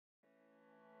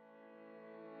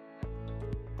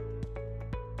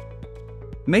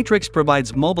MATRIX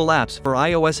provides mobile apps for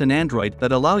iOS and Android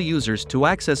that allow users to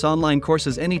access online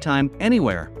courses anytime,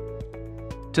 anywhere.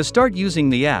 To start using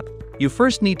the app, you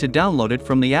first need to download it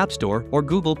from the App Store or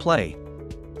Google Play.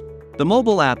 The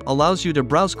mobile app allows you to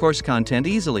browse course content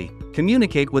easily,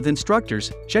 communicate with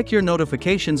instructors, check your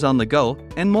notifications on the go,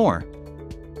 and more.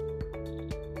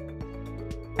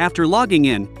 After logging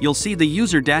in, you'll see the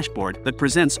user dashboard that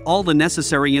presents all the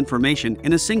necessary information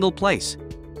in a single place.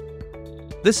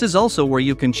 This is also where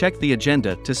you can check the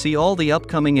agenda to see all the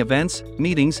upcoming events,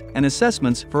 meetings, and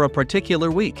assessments for a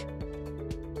particular week.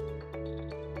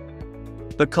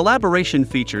 The collaboration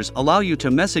features allow you to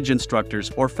message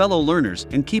instructors or fellow learners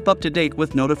and keep up to date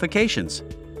with notifications.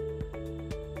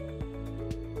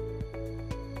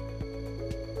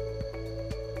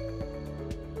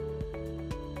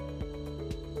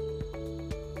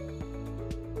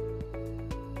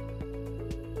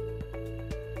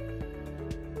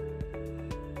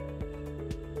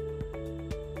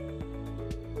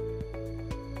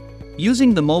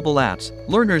 Using the mobile apps,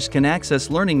 learners can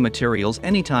access learning materials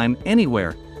anytime,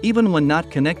 anywhere, even when not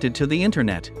connected to the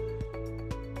internet.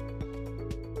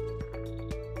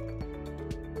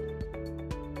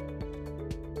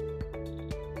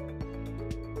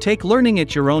 Take learning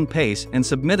at your own pace and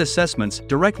submit assessments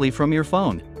directly from your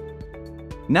phone.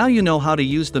 Now you know how to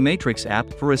use the MATRIX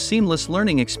app for a seamless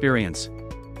learning experience.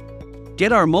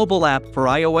 Get our mobile app for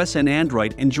iOS and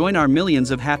Android and join our millions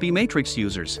of happy MATRIX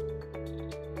users.